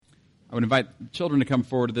I would invite children to come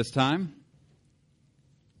forward at this time.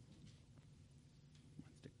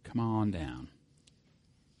 Come on down.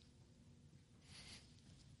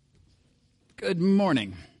 Good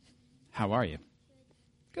morning. How are you?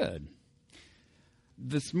 Good.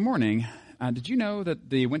 This morning, did you know that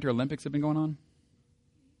the Winter Olympics have been going on?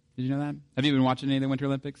 Did you know that? Have you been watching any of the Winter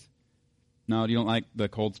Olympics? No, you don't like the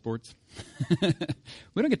cold sports?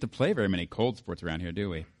 We don't get to play very many cold sports around here, do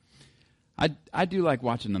we? I do like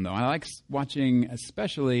watching them, though. I like watching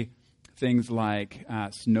especially things like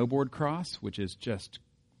snowboard cross, which is just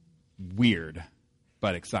weird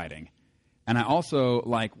but exciting. And I also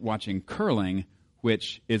like watching curling,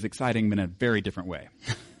 which is exciting but in a very different way.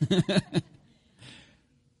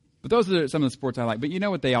 But those are some of the sports I like. But you know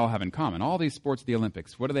what they all have in common? All these sports at the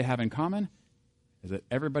Olympics, what do they have in common? Is that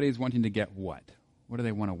everybody's wanting to get what? What do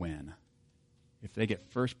they want to win? If they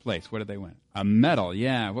get first place, what do they win? A medal,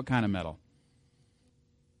 yeah. What kind of medal?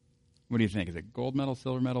 What do you think? Is it gold medal,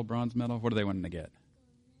 silver medal, bronze medal? What are they wanting to get?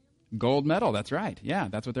 Gold medal, that's right. Yeah,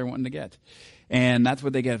 that's what they're wanting to get. And that's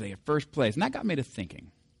what they get if they get first place. And that got me to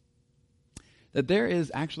thinking that there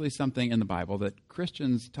is actually something in the Bible that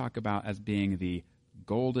Christians talk about as being the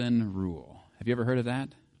golden rule. Have you ever heard of that?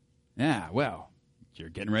 Yeah, well, you're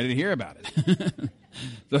getting ready to hear about it.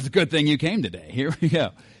 So it's a good thing you came today. Here we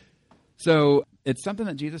go. So it's something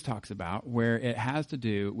that Jesus talks about where it has to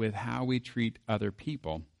do with how we treat other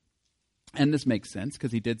people. And this makes sense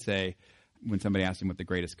because he did say, when somebody asked him what the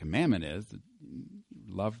greatest commandment is,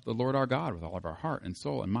 love the Lord our God with all of our heart and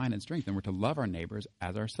soul and mind and strength, and we're to love our neighbors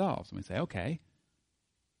as ourselves. And we say, okay,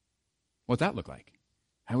 what's that look like?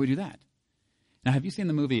 How do we do that? Now, have you seen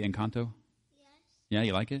the movie Encanto? Yes. Yeah,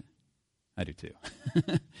 you like it? I do too.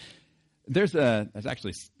 There's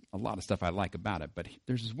actually a lot of stuff I like about it, but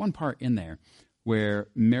there's this one part in there where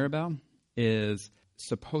Mirabel is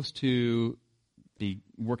supposed to be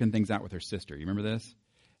working things out with her sister. You remember this?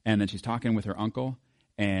 And then she's talking with her uncle,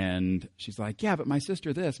 and she's like, yeah, but my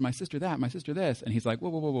sister this, my sister that, my sister this. And he's like, whoa,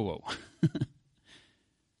 whoa, whoa, whoa, whoa.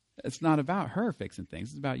 It's not about her fixing things.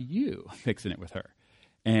 It's about you fixing it with her.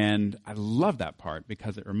 And I love that part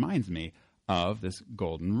because it reminds me of this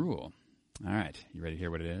golden rule. All right, you ready to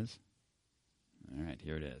hear what it is? All right,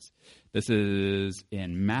 here it is. This is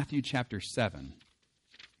in Matthew chapter 7.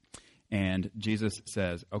 And Jesus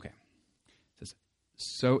says, okay, says,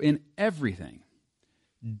 so in everything,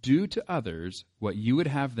 do to others what you would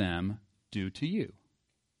have them do to you.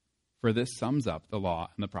 For this sums up the law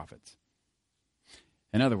and the prophets.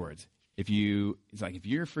 In other words, if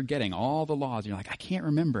you're forgetting all the laws, and you're like, I can't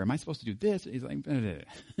remember. Am I supposed to do this? He's like, don't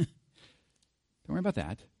worry about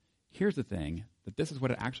that. Here's the thing, that this is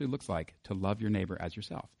what it actually looks like to love your neighbor as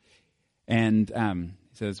yourself. And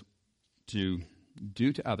he says, to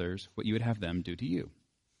do to others what you would have them do to you.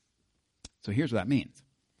 So here's what that means.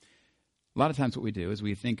 A lot of times what we do is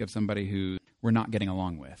we think of somebody who we're not getting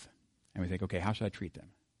along with. And we think, okay, how should I treat them?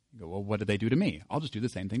 You go, well, what did they do to me? I'll just do the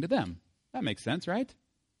same thing to them. That makes sense, right?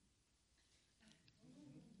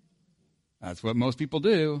 That's what most people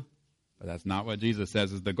do. But that's not what Jesus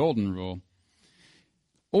says is the golden rule.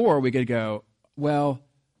 Or we could go, well,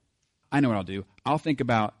 I know what I'll do. I'll think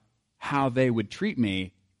about how they would treat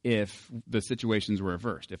me if the situations were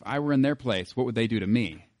reversed. If I were in their place, what would they do to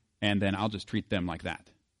me? And then I'll just treat them like that.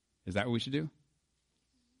 Is that what we should do?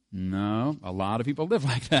 No, a lot of people live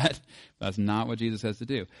like that. That's not what Jesus says to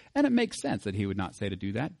do. And it makes sense that he would not say to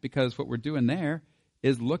do that, because what we're doing there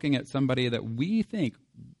is looking at somebody that we think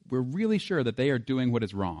we're really sure that they are doing what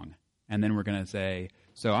is wrong. And then we're going to say,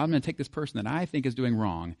 so I'm going to take this person that I think is doing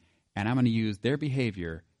wrong, and I'm going to use their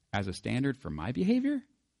behavior as a standard for my behavior?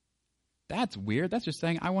 That's weird. That's just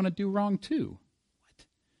saying I want to do wrong too. What?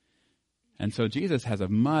 And so Jesus has a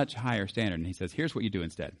much higher standard, and he says, here's what you do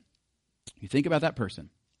instead. You think about that person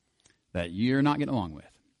that you're not getting along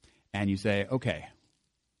with, and you say, okay,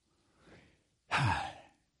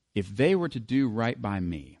 if they were to do right by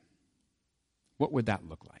me, what would that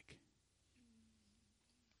look like?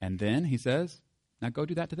 And then he says, now go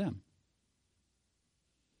do that to them.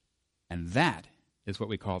 And that is what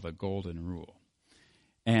we call the golden rule.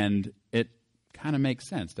 And it kind of makes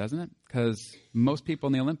sense, doesn't it? Because most people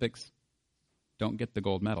in the Olympics don't get the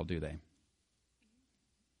gold medal, do they?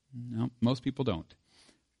 No, most people don't.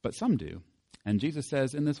 But some do. And Jesus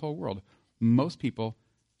says in this whole world, most people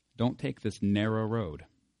don't take this narrow road.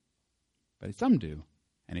 But some do.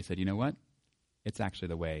 And he said, you know what? It's actually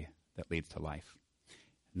the way that leads to life.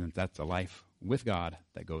 And that's a life with God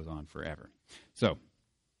that goes on forever. So,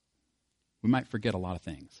 we might forget a lot of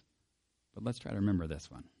things. But let's try to remember this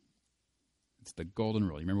one. It's the golden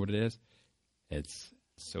rule. You remember what it is? It's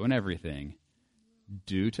so in everything,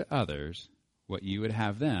 do to others what you would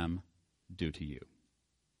have them do to you.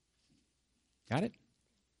 Got it?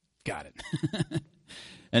 Got it.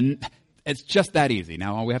 And it's just that easy.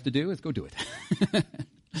 Now all we have to do is go do it.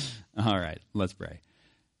 All right, let's pray.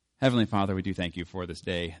 Heavenly Father, we do thank you for this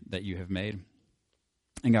day that you have made.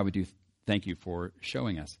 And God, we do thank you for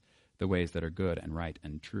showing us the ways that are good and right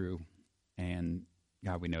and true. And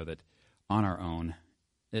God, we know that on our own,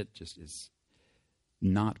 it just is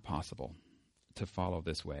not possible to follow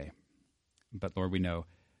this way. But Lord, we know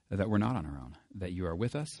that we're not on our own, that you are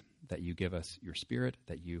with us, that you give us your Spirit,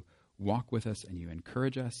 that you walk with us and you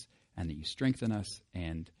encourage us, and that you strengthen us,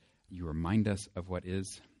 and you remind us of what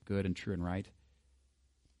is good and true and right.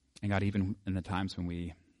 And God, even in the times when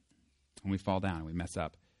we fall down and we mess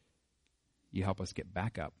up, you help us get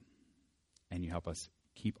back up, and you help us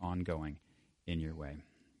keep on going in your way.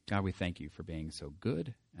 God, we thank you for being so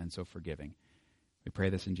good and so forgiving. We pray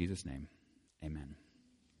this in Jesus' name. Amen.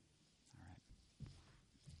 All right.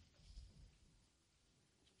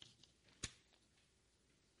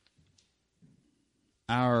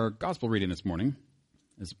 Our gospel reading this morning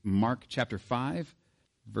is Mark chapter 5,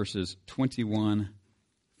 verses 21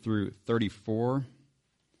 through 34.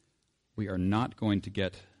 We are not going to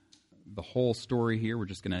get the whole story here. We're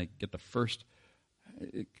just going to get the first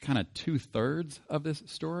kind of 2/3 of this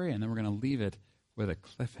story, and then we're going to leave it with a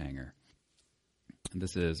cliffhanger. And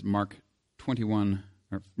this is Mark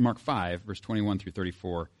 5, verse 21 through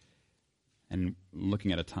 34, and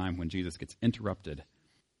looking at a time when Jesus gets interrupted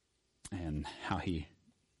and how he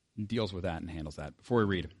deals with that and handles that. Before we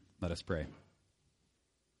read, let us pray.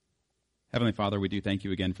 Heavenly Father, we do thank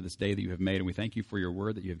you again for this day that you have made, and we thank you for your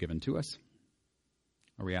word that you have given to us.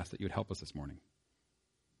 Lord, we ask that you would help us this morning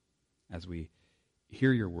as we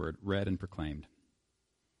hear your word read and proclaimed,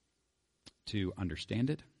 to understand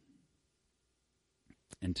it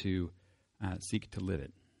and to seek to live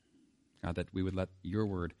it. God, that we would let your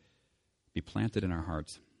word be planted in our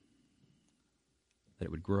hearts, that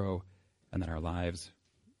it would grow, and that our lives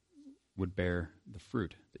would bear the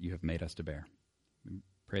fruit that you have made us to bear. We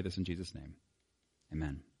pray this in Jesus' name.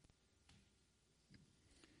 Amen.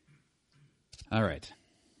 All right.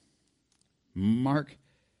 Mark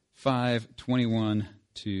 5:21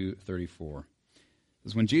 to 34.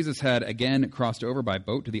 This is when Jesus had again crossed over by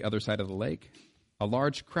boat to the other side of the lake. A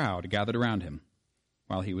large crowd gathered around him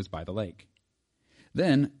while he was by the lake.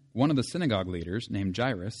 Then one of the synagogue leaders named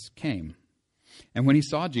Jairus came, and when he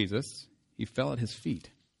saw Jesus, he fell at his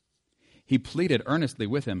feet. He pleaded earnestly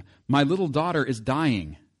with him, "My little daughter is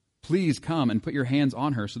dying. Please come and put your hands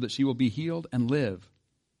on her so that she will be healed and live."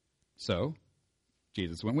 So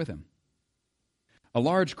Jesus went with him. A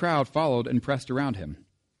large crowd followed and pressed around him,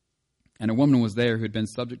 and a woman was there who had been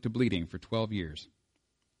subject to bleeding for 12 years.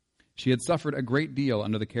 She had suffered a great deal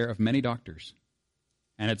under the care of many doctors,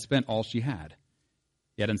 and had spent all she had.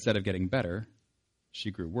 Yet instead of getting better,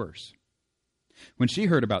 she grew worse. When she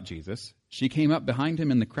heard about Jesus, she came up behind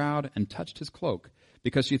him in the crowd and touched his cloak,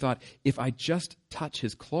 because she thought, "If I just touch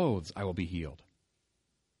his clothes, I will be healed."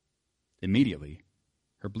 Immediately,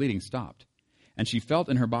 her bleeding stopped, and she felt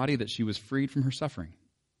in her body that she was freed from her suffering.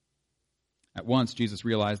 At once, Jesus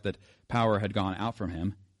realized that power had gone out from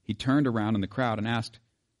him. He turned around in the crowd and asked,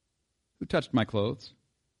 "Who touched my clothes?"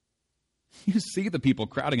 "You see the people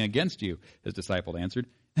crowding against you," his disciple answered,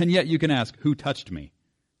 "and yet you can ask, 'Who touched me?'"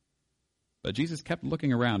 But Jesus kept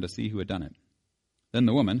looking around to see who had done it. Then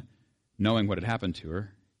the woman, knowing what had happened to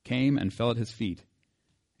her, came and fell at his feet,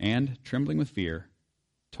 and, trembling with fear,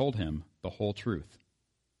 told him the whole truth.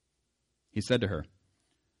 He said to her,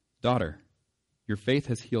 "Daughter, your faith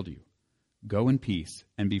has healed you. Go in peace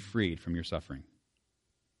and be freed from your suffering."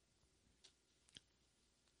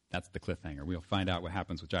 That's the cliffhanger. We'll find out what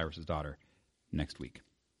happens with Jairus' daughter next week.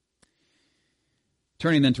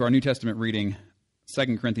 Turning then to our New Testament reading,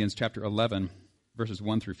 2 Corinthians chapter 11, verses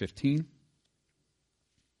 1 through 15.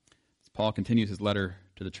 As Paul continues his letter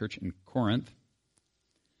to the church in Corinth.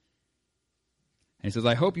 And he says,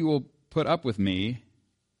 "I hope you will put up with me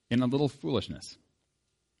in a little foolishness.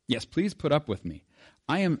 Yes, please put up with me.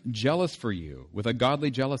 I am jealous for you with a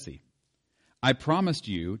godly jealousy. I promised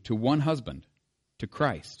you to one husband, to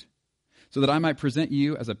Christ, so that I might present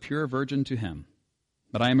you as a pure virgin to him.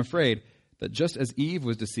 But I am afraid that just as Eve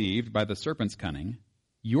was deceived by the serpent's cunning,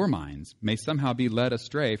 your minds may somehow be led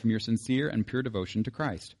astray from your sincere and pure devotion to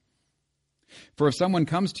Christ. For if someone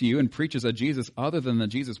comes to you and preaches a Jesus other than the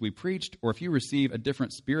Jesus we preached, or if you receive a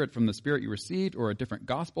different spirit from the spirit you received, or a different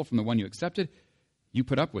gospel from the one you accepted, you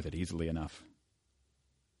put up with it easily enough.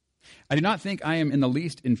 I do not think I am in the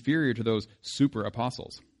least inferior to those super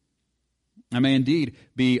apostles. I may indeed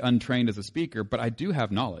be untrained as a speaker, but I do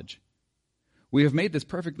have knowledge. We have made this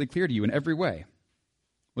perfectly clear to you in every way.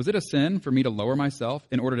 Was it a sin for me to lower myself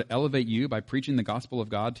in order to elevate you by preaching the gospel of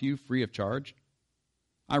God to you free of charge?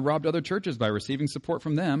 I robbed other churches by receiving support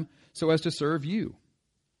from them so as to serve you.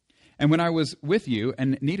 And when I was with you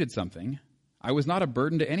and needed something, I was not a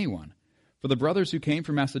burden to anyone, for the brothers who came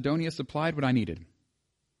from Macedonia supplied what I needed.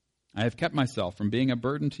 I have kept myself from being a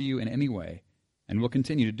burden to you in any way, and will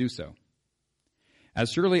continue to do so. As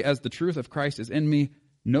surely as the truth of Christ is in me,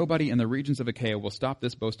 nobody in the regions of Achaia will stop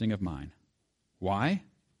this boasting of mine. Why?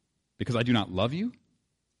 Because I do not love you?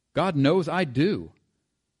 God knows I do.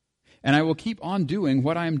 And I will keep on doing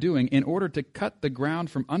what I am doing in order to cut the ground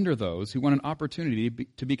from under those who want an opportunity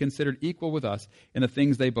to be considered equal with us in the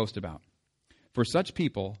things they boast about. For such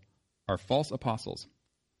people are false apostles,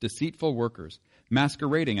 deceitful workers,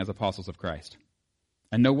 masquerading as apostles of Christ.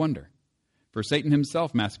 And no wonder, for Satan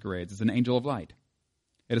himself masquerades as an angel of light.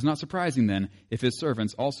 It is not surprising, then, if his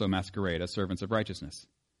servants also masquerade as servants of righteousness.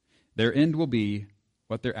 Their end will be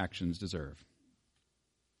what their actions deserve.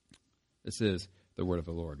 This is the word of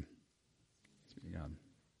the Lord. God.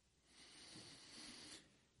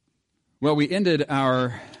 Well, we ended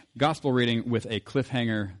our gospel reading with a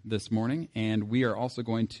cliffhanger this morning, and we are also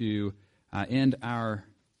going to end our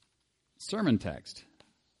sermon text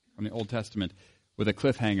from the Old Testament with a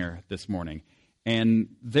cliffhanger this morning.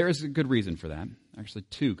 And there's a good reason for that, actually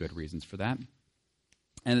two good reasons for that.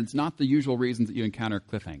 And it's not the usual reasons that you encounter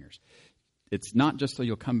cliffhangers. It's not just so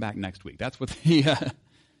you'll come back next week. That's what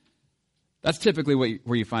that's typically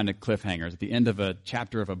where you find a cliffhanger, is at the end of a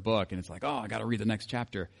chapter of a book, and it's like, oh, I got to read the next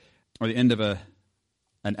chapter, or the end of an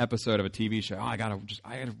episode of a TV show. Oh, I got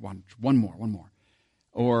to watch one more,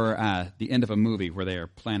 or the end of a movie where they are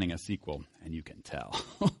planning a sequel, and you can tell.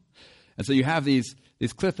 And so you have these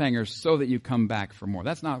cliffhangers so that you come back for more.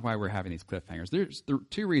 That's not why we're having these cliffhangers. There's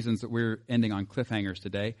two reasons that we're ending on cliffhangers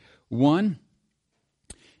today. One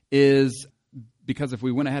is because if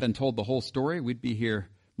we went ahead and told the whole story, we'd be here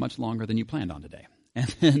much longer than you planned on today. And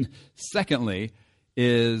then secondly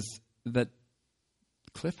is that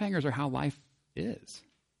cliffhangers are how life is.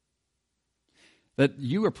 That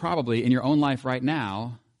you are probably in your own life right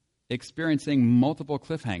now experiencing multiple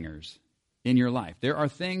cliffhangers in your life. There are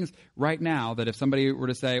things right now that if somebody were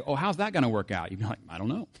to say, oh, how's that going to work out? You'd be like, I don't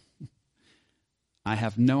know. I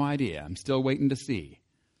have no idea. I'm still waiting to see.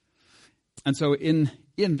 And so in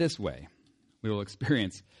this way, we will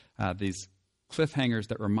experience these cliffhangers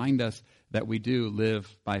that remind us that we do live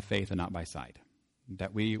by faith and not by sight.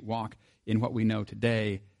 That we walk in what we know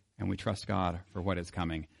today and we trust God for what is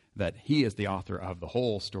coming. That He is the author of the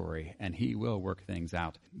whole story and He will work things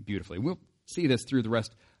out beautifully. We'll see this through the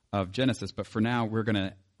rest of Genesis, but for now we're going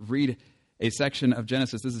to read a section of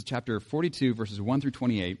Genesis. This is chapter 42, verses 1 through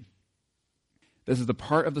 28. This is the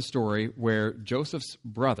part of the story where Joseph's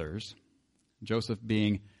brothers, Joseph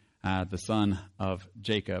being the son of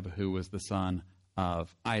Jacob, who was the son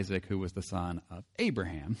of Isaac, who was the son of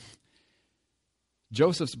Abraham.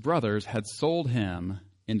 Joseph's brothers had sold him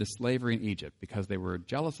into slavery in Egypt because they were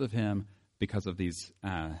jealous of him because of the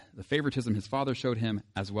favoritism his father showed him,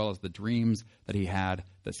 as well as the dreams that he had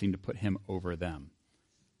that seemed to put him over them.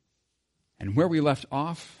 And where we left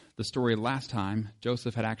off the story last time,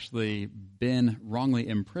 Joseph had actually been wrongly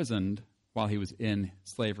imprisoned while he was in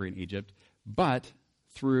slavery in Egypt, but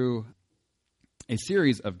through a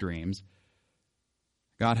series of dreams,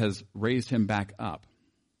 God has raised him back up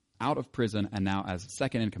out of prison and now as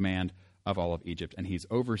second in command of all of Egypt. And he's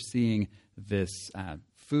overseeing this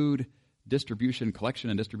food distribution, collection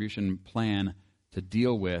and distribution plan to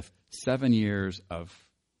deal with 7 years of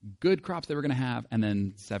good crops they were going to have and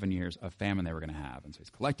then 7 years of famine they were going to have. And so he's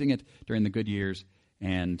collecting it during the good years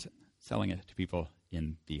and selling it to people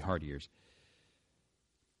in the hard years.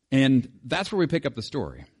 And that's where we pick up the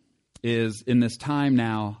story, is in this time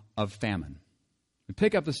now of famine. We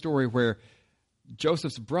pick up the story where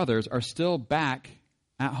Joseph's brothers are still back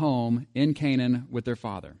at home in Canaan with their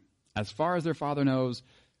father. As far as their father knows,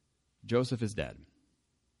 Joseph is dead.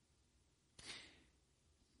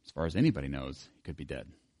 As far as anybody knows, he could be dead.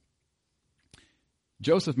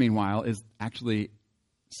 Joseph, meanwhile, is actually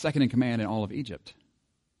second in command in all of Egypt.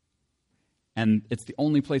 And it's the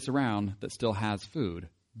only place around that still has food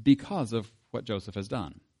because of what Joseph has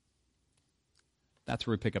done. That's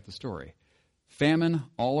where we pick up the story. Famine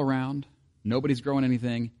all around. Nobody's growing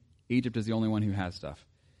anything. Egypt is the only one who has stuff.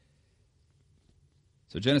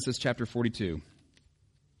 So Genesis chapter 42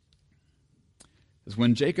 says,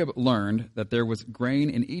 when Jacob learned that there was grain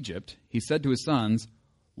in Egypt, he said to his sons,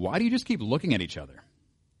 why do you just keep looking at each other?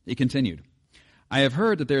 He continued, I have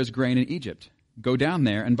heard that there is grain in Egypt. Go down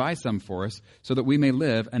there and buy some for us so that we may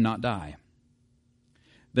live and not die.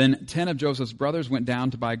 Then 10 of Joseph's brothers went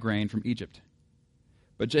down to buy grain from Egypt.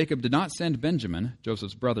 But Jacob did not send Benjamin,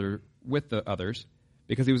 Joseph's brother, with the others,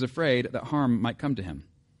 because he was afraid that harm might come to him.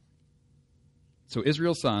 So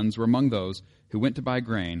Israel's sons were among those who went to buy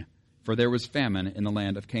grain, for there was famine in the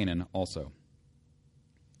land of Canaan also.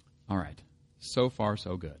 All right, so far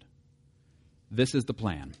so good. This is the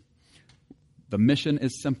plan. The mission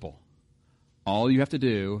is simple. All you have to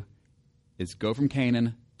do is go from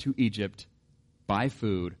Canaan to Egypt, buy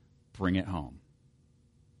food, bring it home.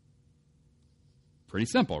 Pretty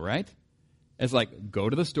simple, right? It's like go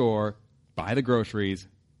to the store, buy the groceries,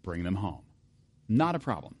 bring them home. Not a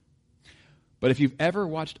problem. But if you've ever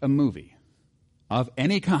watched a movie of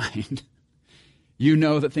any kind, you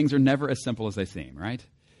know that things are never as simple as they seem, right?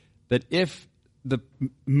 That if the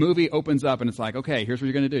movie opens up and it's like, okay, here's what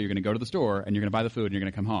you're going to do. You're going to go to the store and you're going to buy the food and you're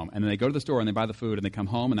going to come home. And then they go to the store and they buy the food and they come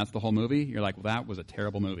home and that's the whole movie. You're like, well, that was a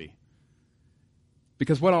terrible movie.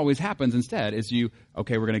 Because what always happens instead is we're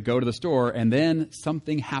going to go to the store and then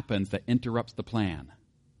something happens that interrupts the plan.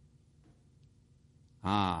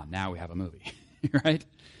 Now we have a movie, right?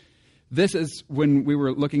 This is when we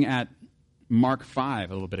were looking at Mark 5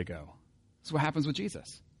 a little bit ago. This is what happens with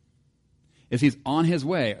Jesus. Is he's on his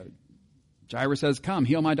way. Jairus says, come,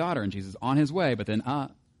 heal my daughter. And Jesus is on his way, but then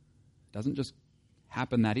doesn't just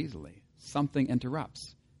happen that easily. Something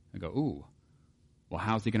interrupts. I go, ooh, well,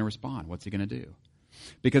 how's he going to respond? What's he going to do?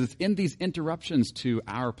 Because it's in these interruptions to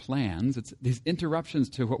our plans, it's these interruptions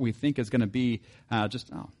to what we think is going to be I'll just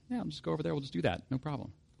go over there, we'll just do that, no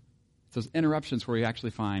problem. It's those interruptions where we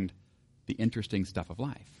actually find the interesting stuff of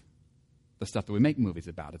life, the stuff that we make movies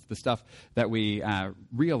about. It's the stuff that we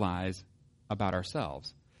realize about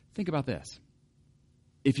ourselves. Think about this.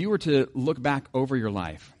 If you were to look back over your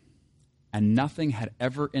life and nothing had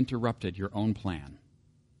ever interrupted your own plan,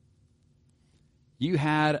 you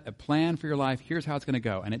had a plan for your life, here's how it's going to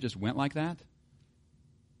go, and it just went like that,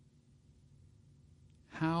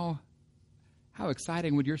 how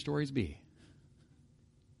exciting would your stories be?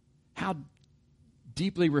 How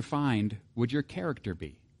deeply refined would your character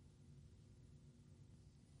be?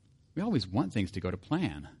 We always want things to go to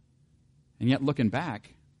plan, and yet looking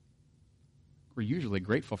back, we're usually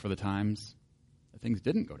grateful for the times that things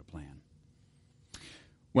didn't go to plan.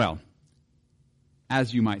 Well,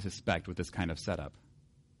 as you might suspect with this kind of setup,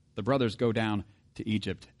 the brothers go down to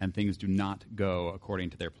Egypt and things do not go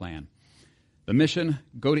according to their plan. The mission,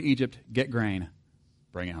 go to Egypt, get grain,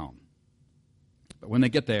 bring it home. But when they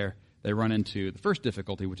get there, they run into the first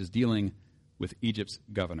difficulty, which is dealing with Egypt's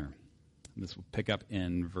governor. And this will pick up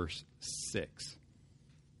in verse 6. It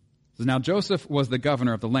says, now Joseph was the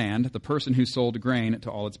governor of the land, the person who sold grain to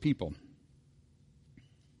all its people.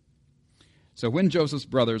 So when Joseph's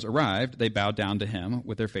brothers arrived, they bowed down to him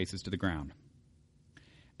with their faces to the ground.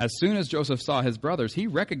 As soon as Joseph saw his brothers, he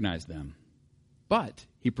recognized them. But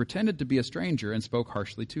he pretended to be a stranger and spoke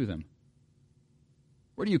harshly to them.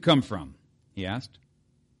 Where do you come from? He asked.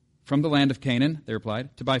 From the land of Canaan, they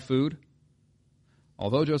replied, to buy food.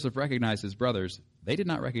 Although Joseph recognized his brothers, they did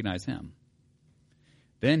not recognize him.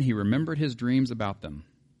 Then he remembered his dreams about them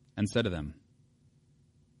and said to them,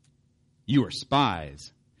 you are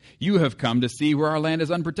spies. You have come to see where our land is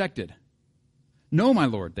unprotected. No, my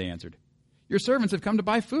lord, they answered. Your servants have come to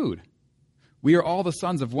buy food. We are all the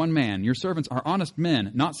sons of one man. Your servants are honest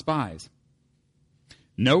men, not spies.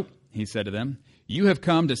 Nope, he said to them. You have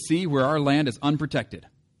come to see where our land is unprotected.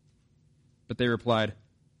 But they replied,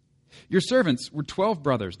 your servants were 12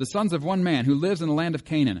 brothers, the sons of one man who lives in the land of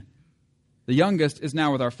Canaan. The youngest is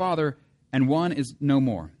now with our father, and one is no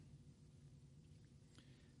more.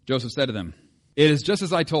 Joseph said to them, it is just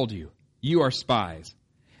as I told you. You are spies,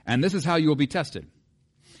 and this is how you will be tested.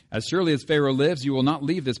 As surely as Pharaoh lives, you will not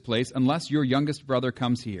leave this place unless your youngest brother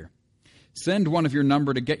comes here. Send one of your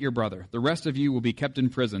number to get your brother. The rest of you will be kept in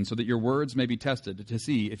prison so that your words may be tested to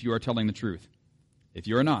see if you are telling the truth. If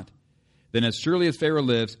you are not, then as surely as Pharaoh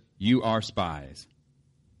lives, you are spies.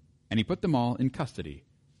 And he put them all in custody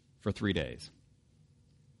for 3 days.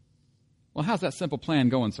 Well, how's that simple plan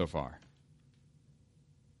going so far?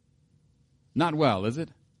 Not well, is it?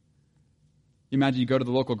 You imagine you go to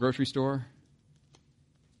the local grocery store.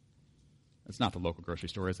 It's not the local grocery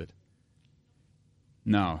store, is it?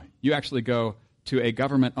 No. You actually go to a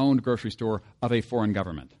government-owned grocery store of a foreign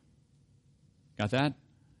government. Got that?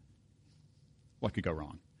 What could go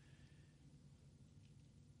wrong?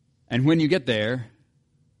 And when you get there,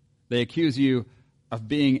 they accuse you of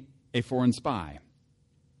being a foreign spy.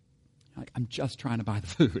 You're like, I'm just trying to buy the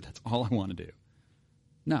food. That's all I want to do.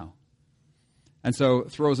 No. And so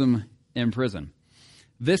throws them in prison.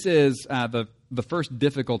 This is the first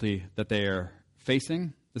difficulty that they are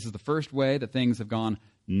facing. This is the first way that things have gone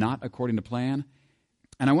not according to plan.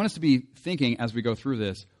 And I want us to be thinking as we go through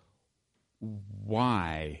this,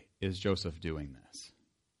 why is Joseph doing this?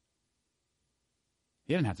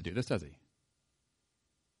 He didn't have to do this, does he?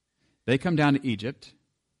 They come down to Egypt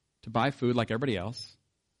to buy food like everybody else.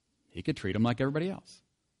 He could treat them like everybody else.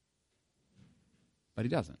 But he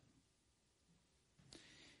doesn't.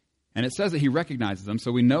 And it says that he recognizes them,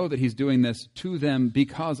 so we know that he's doing this to them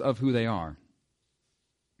because of who they are.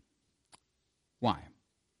 Why?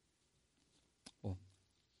 Well,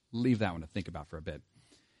 leave that one to think about for a bit.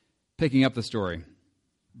 Picking up the story,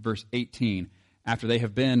 verse 18, after they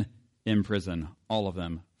have been in prison, all of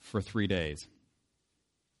them, for 3 days.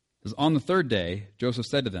 It says, on the third day, Joseph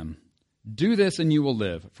said to them, do this and you will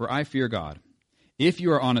live, for I fear God. If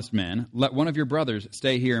you are honest men, let one of your brothers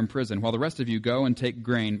stay here in prison, while the rest of you go and take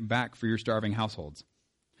grain back for your starving households.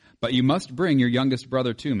 But you must bring your youngest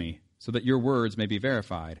brother to me, so that your words may be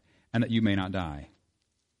verified, and that you may not die.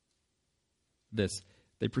 This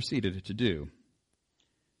they proceeded to do.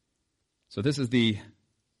 So this is the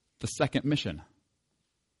second mission.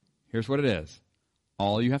 Here's what it is.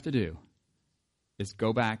 All you have to do is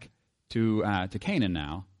go back to Canaan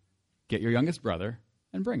now, get your youngest brother,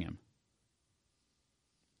 and bring him.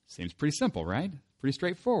 Seems pretty simple, right? Pretty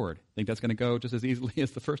straightforward. Think that's going to go just as easily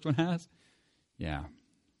as the first one has? Yeah.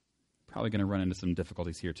 Probably going to run into some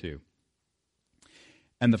difficulties here too.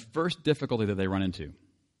 And the first difficulty that they run into,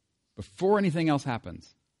 before anything else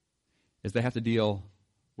happens, is they have to deal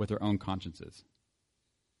with their own consciences.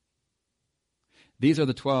 These are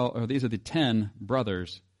the 10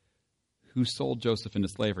 brothers who sold Joseph into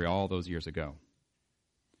slavery all those years ago.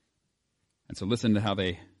 And so listen to how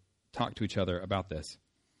they talk to each other about this.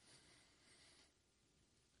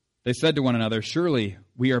 They said to one another, surely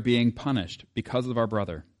we are being punished because of our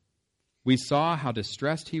brother. We saw how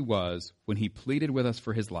distressed he was when he pleaded with us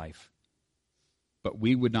for his life, but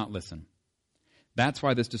we would not listen. That's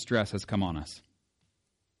why this distress has come on us.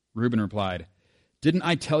 Reuben replied, didn't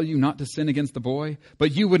I tell you not to sin against the boy?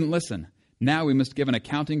 But you wouldn't listen. Now we must give an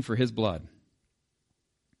accounting for his blood.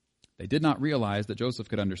 They did not realize that Joseph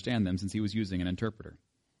could understand them since he was using an interpreter.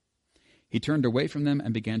 He turned away from them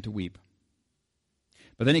and began to weep.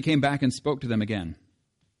 But then he came back and spoke to them again.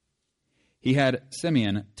 He had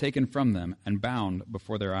Simeon taken from them and bound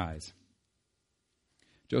before their eyes.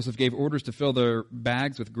 Joseph gave orders to fill their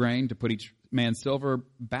bags with grain, to put each man's silver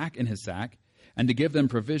back in his sack, and to give them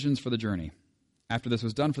provisions for the journey. After this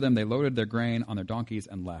was done for them, they loaded their grain on their donkeys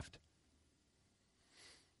and left.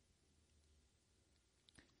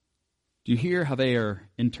 Do you hear how they are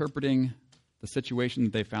interpreting the situation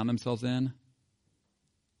that they found themselves in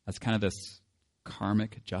as kind of this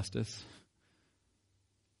karmic justice?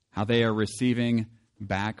 How they are receiving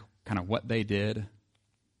back kind of what they did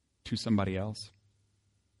to somebody else?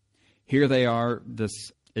 Here they are,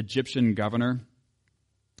 this Egyptian governor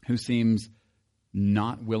who seems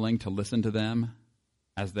not willing to listen to them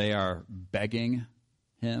as they are begging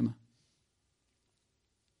him.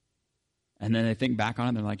 And then they think back on it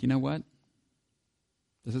and they're like, you know what?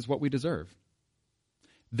 This is what we deserve.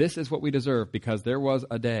 This is what we deserve because there was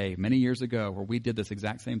a day many years ago where we did this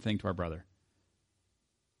exact same thing to our brother.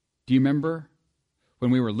 Do you remember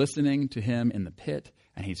when we were listening to him in the pit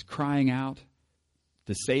and he's crying out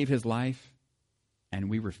to save his life and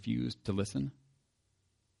we refused to listen?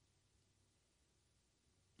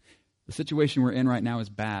 The situation we're in right now is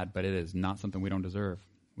bad, but it is not something we don't deserve.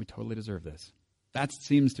 We totally deserve this. That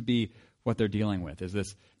seems to be what they're dealing with, is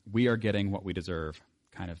this we are getting what we deserve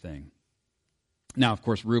kind of thing. Now, of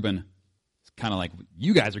course, Reuben is kind of like,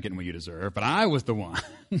 you guys are getting what you deserve, but I was the one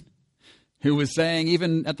who was saying,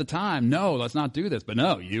 even at the time, no, let's not do this. But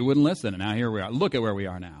no, you wouldn't listen, and now here we are. Look at where we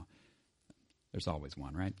are now. There's always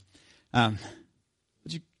one, right?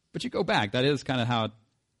 But you go back. That is kind of how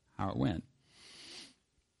it went.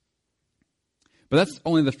 But that's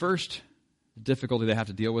only the first difficulty they have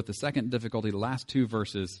to deal with. The second difficulty, the last two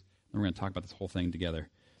verses, and we're going to talk about this whole thing together.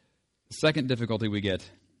 The second difficulty we get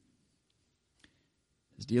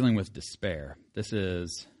is dealing with despair. This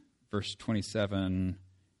is verse 27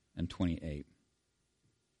 and 28.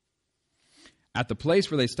 At the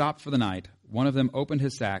place where they stopped for the night, one of them opened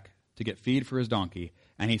his sack to get feed for his donkey,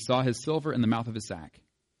 and he saw his silver in the mouth of his sack.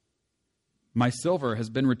 My silver has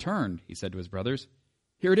been returned, he said to his brothers.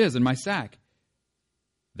 Here it is in my sack.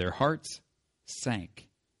 Their hearts sank,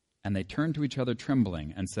 and they turned to each other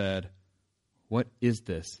trembling and said, what is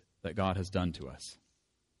this that God has done to us?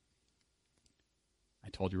 I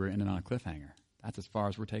told you we were ending on a cliffhanger. That's as far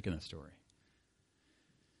as we're taking this story.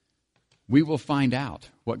 We will find out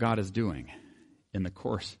what God is doing in the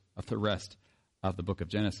course of the rest of the book of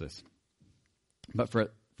Genesis. But for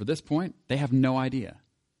this point, they have no idea.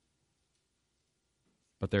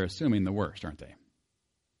 but they're assuming the worst, aren't they?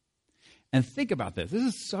 And think about this. This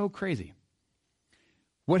is so crazy.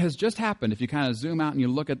 What has just happened, if you kind of zoom out and you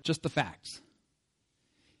look at just the facts,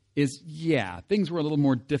 is, things were a little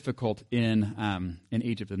more difficult in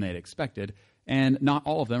Egypt than they had expected, and not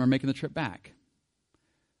all of them are making the trip back.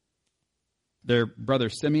 Their brother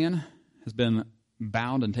Simeon has been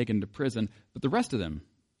bound and taken to prison, but the rest of them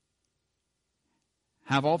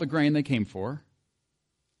have all the grain they came for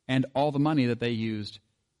and all the money that they used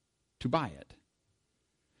to buy it.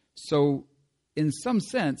 So, in some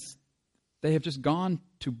sense, they have just gone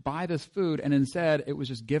to buy this food, and instead it was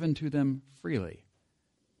just given to them freely.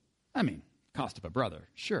 I mean, cost of a brother,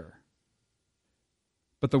 sure.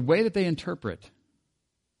 But the way that they interpret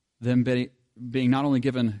them being not only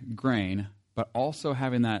given grain, but also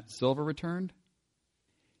having that silver returned,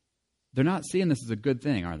 they're not seeing this as a good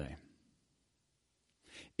thing, are they?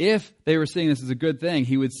 If they were seeing this as a good thing,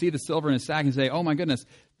 he would see the silver in his sack and say, "Oh my goodness,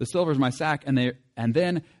 the silver is my sack," and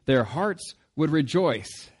then their hearts would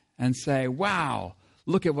rejoice and say, "Wow,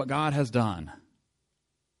 look at what God has done."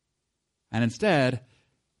 And instead,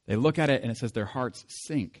 they look at it and it says their hearts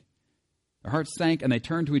sink. Their hearts sank and they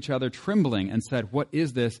turned to each other trembling and said, "What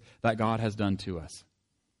is this that God has done to us?"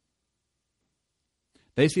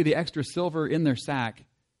 They see the extra silver in their sack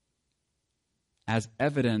as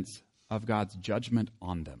evidence of God's judgment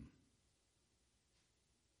on them.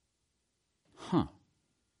 Well,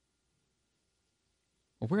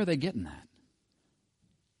 where are they getting that?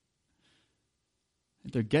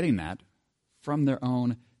 They're getting that from their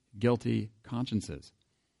own guilty consciences.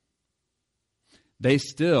 They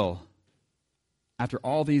still, after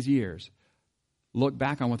all these years, look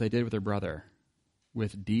back on what they did with their brother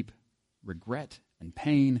with deep regret and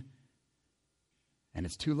pain, and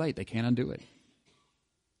it's too late. They can't undo it.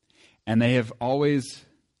 And they have always,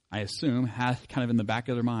 I assume, had kind of in the back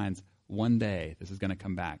of their minds, one day this is going to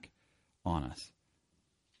come back on us.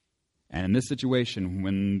 And in this situation,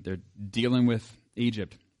 when they're dealing with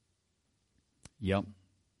Egypt, yep,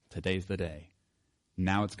 today's the day.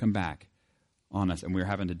 Now it's come back on us, and we're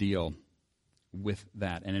having to deal with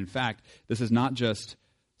that. And in fact, this is not just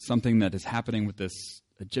something that is happening with this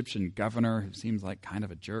Egyptian governor who seems like kind of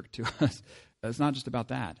a jerk to us. It's not just about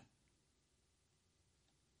that.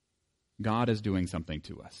 God is doing something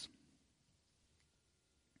to us.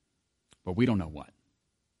 But we don't know what.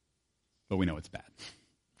 But we know it's bad.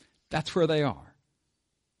 That's where they are.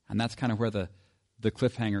 And that's kind of where the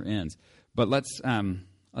cliffhanger ends. But let's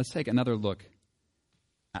take another look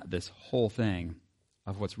at this whole thing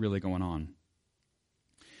of what's really going on.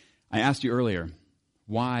 I asked you earlier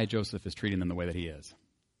why Joseph is treating them the way that he is.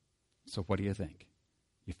 So what do you think?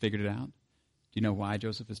 You figured it out? Do you know why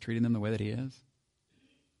Joseph is treating them the way that he is?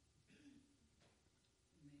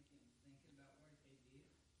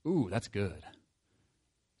 Ooh, that's good.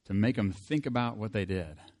 To make them think about what they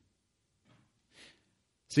did.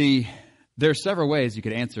 See, there are several ways you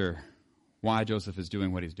could answer why Joseph is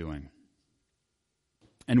doing what he's doing.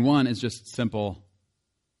 And one is just simple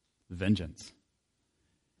vengeance.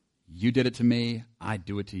 You did it to me, I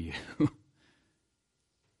do it to you.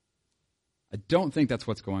 I don't think that's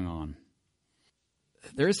what's going on.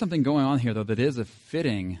 There is something going on here, though, that is a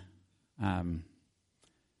fitting kind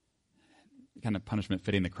of punishment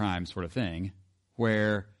fitting the crime sort of thing,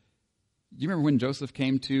 where, you remember when Joseph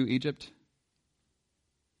came to Egypt?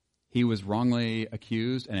 He was wrongly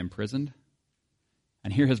accused and imprisoned.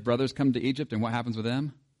 And here his brothers come to Egypt, and what happens with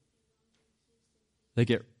them? They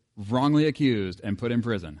get wrongly accused and put in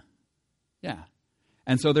prison. Yeah.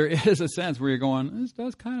 And so there is a sense where you're going, this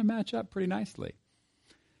does kind of match up pretty nicely.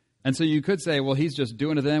 And so you could say, well, he's just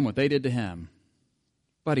doing to them what they did to him.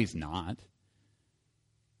 But he's not.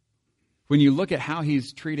 When you look at how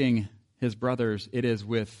he's treating his brothers, it is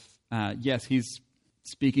with, yes, he's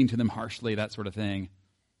speaking to them harshly, that sort of thing.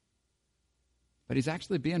 But he's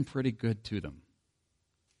actually being pretty good to them.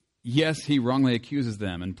 Yes, he wrongly accuses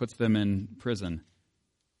them and puts them in prison.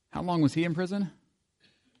 How long was he in prison?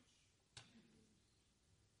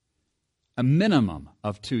 A minimum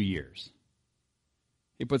of 2 years.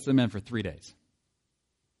 He puts them in for 3 days.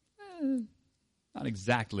 Not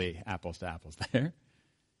exactly apples to apples there.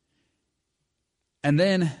 And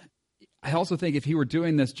then I also think if he were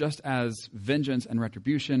doing this just as vengeance and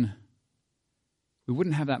retribution, we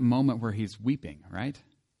wouldn't have that moment where he's weeping, right?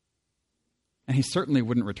 And he certainly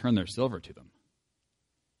wouldn't return their silver to them.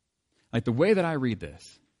 Like the way that I read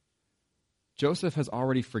this, Joseph has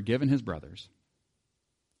already forgiven his brothers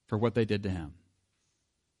for what they did to him.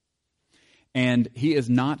 And he is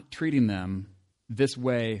not treating them this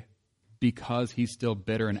way because he's still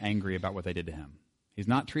bitter and angry about what they did to him. He's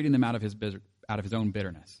not treating them out of his own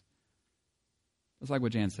bitterness. It's like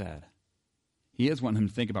what Jan said. He is wanting them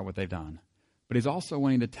to think about what they've done. But he's also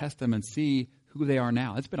wanting to test them and see who they are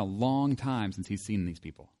now. It's been a long time since he's seen these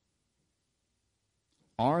people.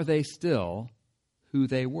 Are they still who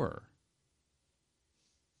they were?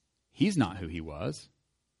 He's not who he was.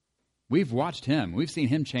 We've watched him. We've seen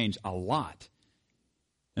him change a lot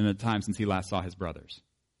in the time since he last saw his brothers.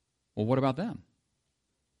 Well, what about them?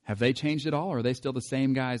 Have they changed at all, or are they still the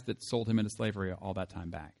same guys that sold him into slavery all that time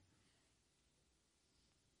back?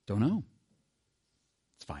 Don't know.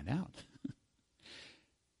 Let's find out.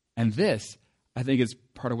 And this, I think, is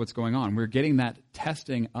part of what's going on. We're getting that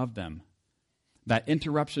testing of them, that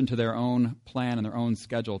interruption to their own plan and their own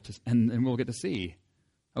schedule, and we'll get to see,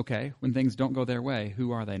 okay, when things don't go their way,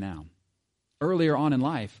 who are they now? Earlier on in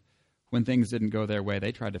life, when things didn't go their way,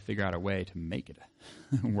 they tried to figure out a way to make it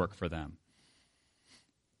work for them.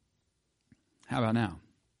 How about now?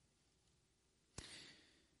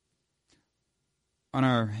 In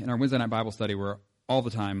our Wednesday night Bible study, we're all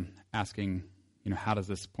the time asking, how does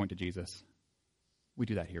this point to Jesus? We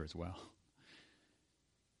do that here as well.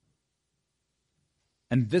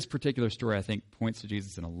 And this particular story, I think, points to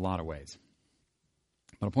Jesus in a lot of ways.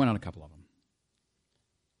 But I'll point out a couple of them.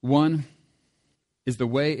 One is the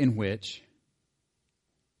way in which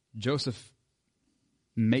Joseph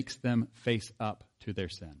makes them face up to their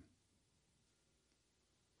sin.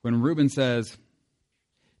 When Reuben says,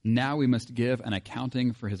 now we must give an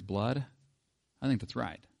accounting for his blood, I think that's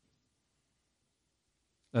right.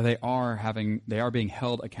 That they are being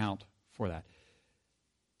held account for that.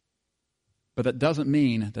 But that doesn't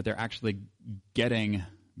mean that they're actually getting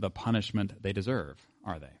the punishment they deserve,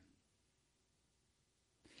 are they?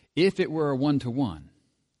 If it were a one-to-one,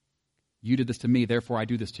 you did this to me, therefore I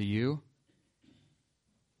do this to you,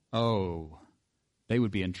 they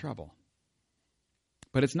would be in trouble.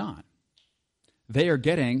 But it's not. They are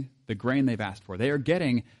getting the grain they've asked for. They are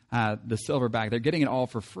getting the silver back. They're getting it all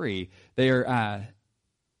for free. They are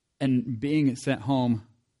and being sent home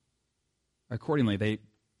accordingly. They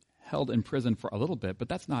held in prison for a little bit, but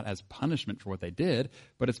that's not as punishment for what they did,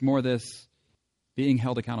 but it's more this being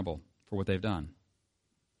held accountable for what they've done.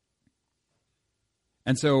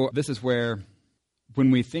 And so this is where,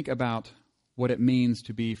 when we think about what it means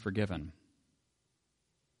to be forgiven,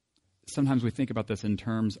 sometimes we think about this in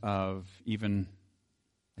terms of even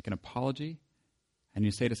like an apology, and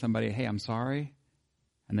you say to somebody, hey, I'm sorry,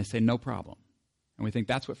 and they say, no problem. And we think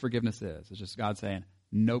that's what forgiveness is. It's just God saying,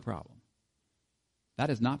 no problem. That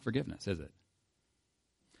is not forgiveness, is it?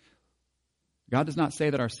 God does not say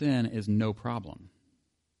that our sin is no problem.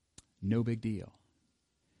 No big deal.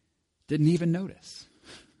 Didn't even notice.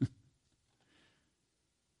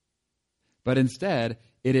 But instead,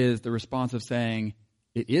 it is the response of saying,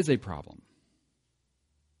 it is a problem,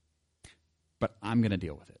 but I'm going to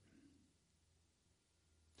deal with it.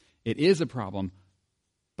 It is a problem,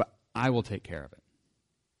 but I will take care of it.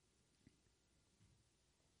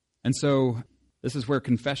 And so this is where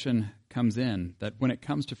confession comes in, that when it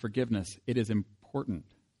comes to forgiveness, it is important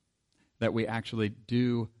that we actually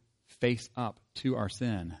do face up to our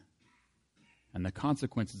sin and the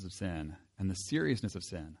consequences of sin and the seriousness of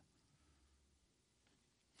sin,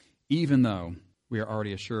 even though we are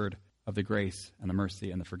already assured of the grace and the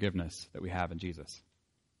mercy and the forgiveness that we have in Jesus.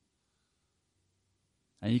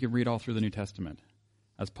 And you can read all through the New Testament.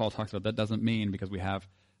 As Paul talks about, that doesn't mean because we have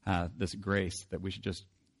this grace that we should just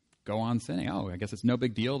go on sinning. Oh, I guess it's no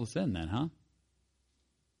big deal to sin then, huh?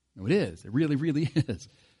 No, it is. It really, really is.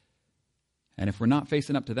 And if we're not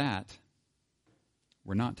facing up to that,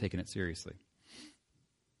 we're not taking it seriously.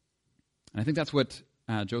 And I think that's what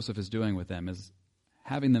Joseph is doing with them, is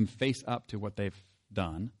having them face up to what they've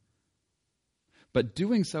done, but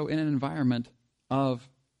doing so in an environment of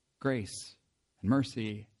grace and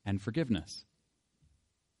mercy and forgiveness.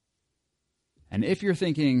 And if you're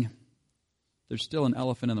thinking there's still an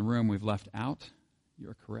elephant in the room we've left out,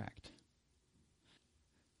 you're correct.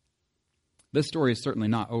 This story is certainly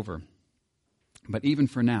not over. But even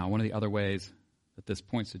for now, one of the other ways that this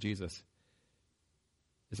points to Jesus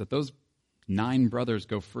is that those 9 brothers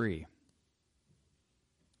go free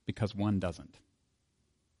because one doesn't.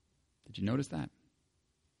 Did you notice that?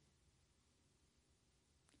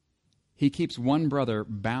 He keeps one brother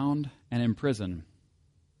bound and in prison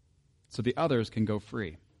so the others can go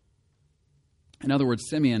free. In other words,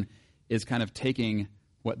 Simeon is kind of taking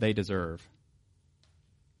what they deserve,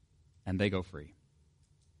 and they go free.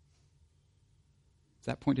 Does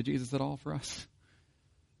that point to Jesus at all for us?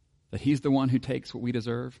 That he's the one who takes what we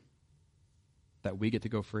deserve, that we get to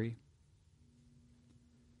go free?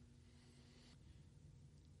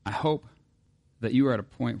 I hope that you are at a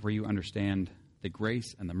point where you understand the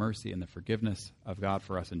grace and the mercy and the forgiveness of God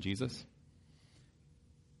for us in Jesus,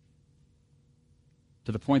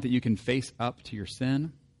 to the point that you can face up to your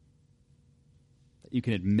sin, that you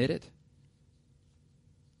can admit it,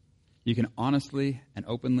 you can honestly and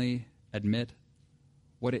openly admit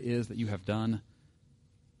what it is that you have done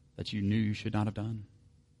that you knew you should not have done,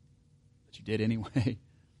 that you did anyway,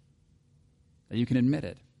 that you can admit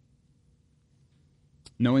it,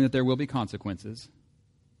 knowing that there will be consequences,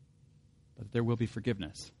 but that there will be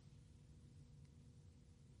forgiveness.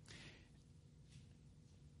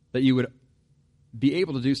 That you would be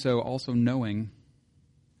able to do so also knowing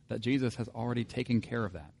that Jesus has already taken care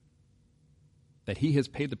of that he has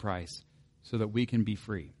paid the price so that we can be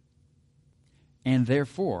free, and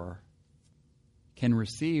therefore can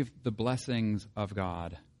receive the blessings of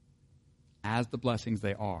God as the blessings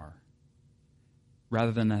they are,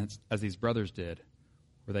 rather than as these brothers did,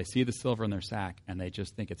 where they see the silver in their sack and they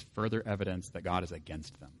just think it's further evidence that God is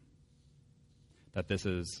against them, that this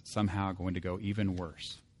is somehow going to go even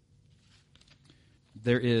worse.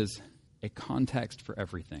 There is a context for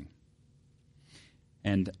everything.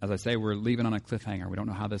 And as I say, we're leaving on a cliffhanger. We don't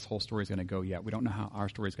know how this whole story is going to go yet. We don't know how our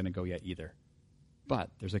story is going to go yet either. But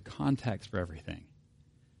there's a context for everything.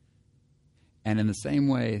 And in the same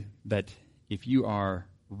way that if you are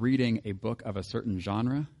reading a book of a certain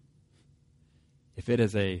genre, if it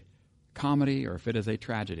is a comedy or if it is a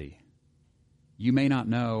tragedy, you may not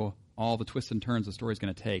know all the twists and turns the story is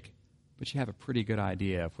going to take, but you have a pretty good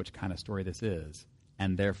idea of which kind of story this is,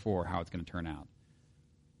 and therefore how it's going to turn out.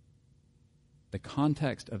 The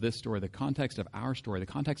context of this story, the context of our story, the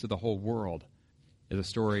context of the whole world is a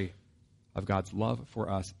story of God's love for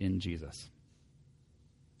us in Jesus,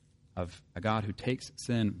 of a God who takes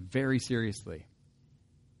sin very seriously,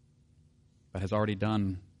 but has already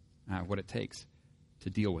done what it takes to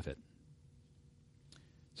deal with it,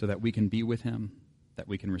 so that we can be with him, that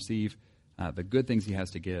we can receive the good things he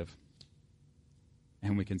has to give,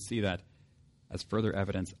 and we can see that as further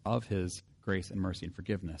evidence of his grace and mercy and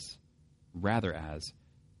forgiveness, rather as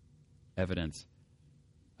evidence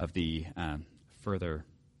of the further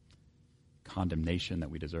condemnation that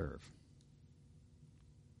we deserve.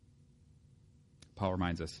 Paul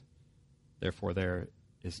reminds us, therefore there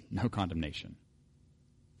is no condemnation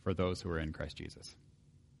for those who are in Christ Jesus.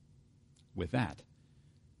 With that,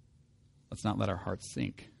 let's not let our hearts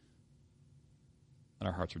sink. Let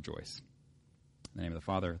our hearts rejoice. In the name of the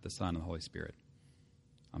Father, the Son, and the Holy Spirit.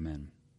 Amen.